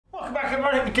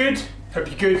back, everyone. Good. Hope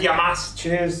you're good, yeah, mass.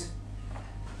 Cheers.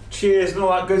 Cheers and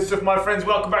all that good stuff, my friends.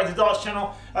 Welcome back to the Darts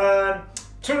channel.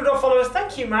 200 followers.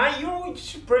 Thank you, mate. You're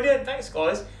just brilliant. Thanks,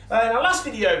 guys. In our last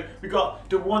video, we got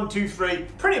the 1, 2, 3,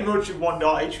 pretty much of 1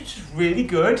 dart each, which is really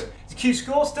good. It's a Q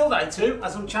score, still day 2.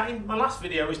 As I'm chatting, my last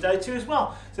video was day 2 as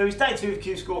well. So it's day 2 of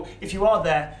Q score. If you are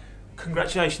there,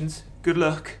 congratulations. Good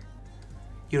luck.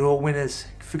 You're all winners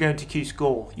for going to Q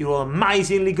score. You're all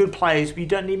amazingly good players, but you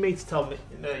don't need me to tell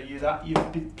you that.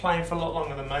 You've been playing for a lot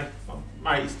longer than me. Oh,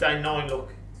 mate, it's day 9,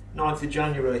 look. 9th of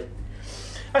January.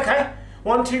 Okay,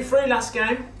 1, 2, 3, last game.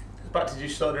 I was about to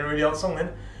just start a really odd song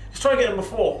then. Let's try and get number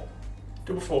 4.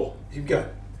 Double 4. Here we go.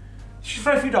 Just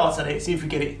throw a few darts at it, see if we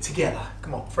get it together.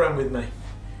 Come on, throw them with me.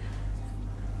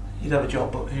 You'd have a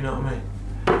job, but you know what I mean.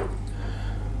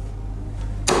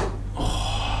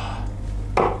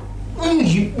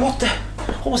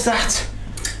 What was that?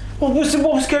 What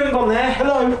was going on there?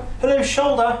 Hello,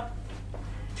 shoulder.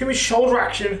 Too much shoulder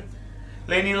action.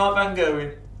 Leaning like Van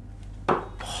Gogh.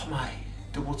 Oh mate,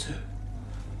 double 2.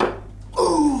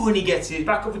 Ooh, and he gets it.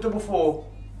 Back up for double 4.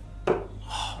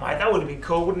 Oh mate, that would have been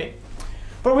cool, wouldn't it?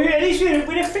 But at least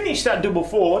we'd have finished that double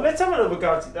 4. Let's have another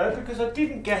go at it though, because I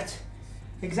didn't get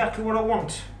exactly what I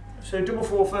want. So double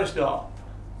 4 first dart.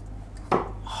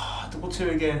 Oh, double 2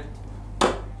 again.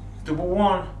 Double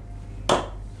 1.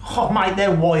 Oh mate,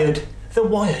 they're wired. They're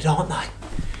wired, aren't they?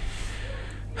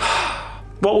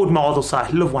 What would Mardle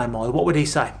say? Love Wayne Mardle. What would he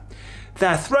say?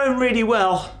 They're thrown really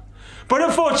well, but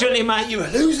unfortunately, mate, you're a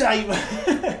loser.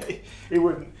 He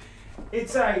wouldn't.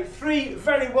 It's a 3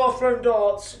 very well thrown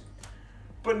darts,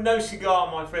 but no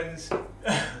cigar, my friends. Oh,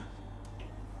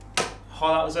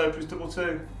 that was Oprah's double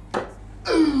 2.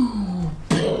 Ooh.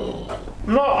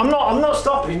 I'm not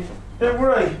stopping. Don't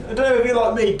worry. I don't know if you're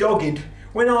like me, dogged.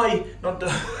 When I not the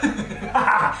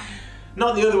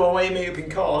other one where you meet up in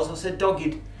cars. I said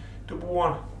dogged. Double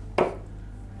 1.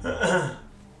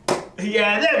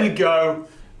 Yeah, there we go.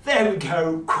 There we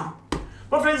go.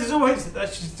 My friends, as always,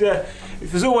 that's just,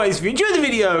 as always, if you enjoyed the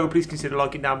video, please consider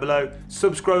liking down below.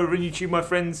 Subscribe over on YouTube, my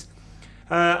friends.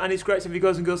 And it's great to have you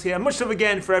guys and girls here. Much love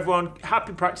again for everyone.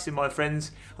 Happy practicing, my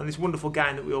friends, on this wonderful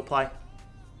game that we all play.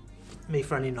 Me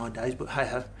for only 9 days, but hey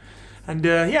ho. And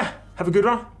yeah, have a good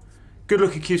one. Good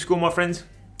luck at Q score, my friends.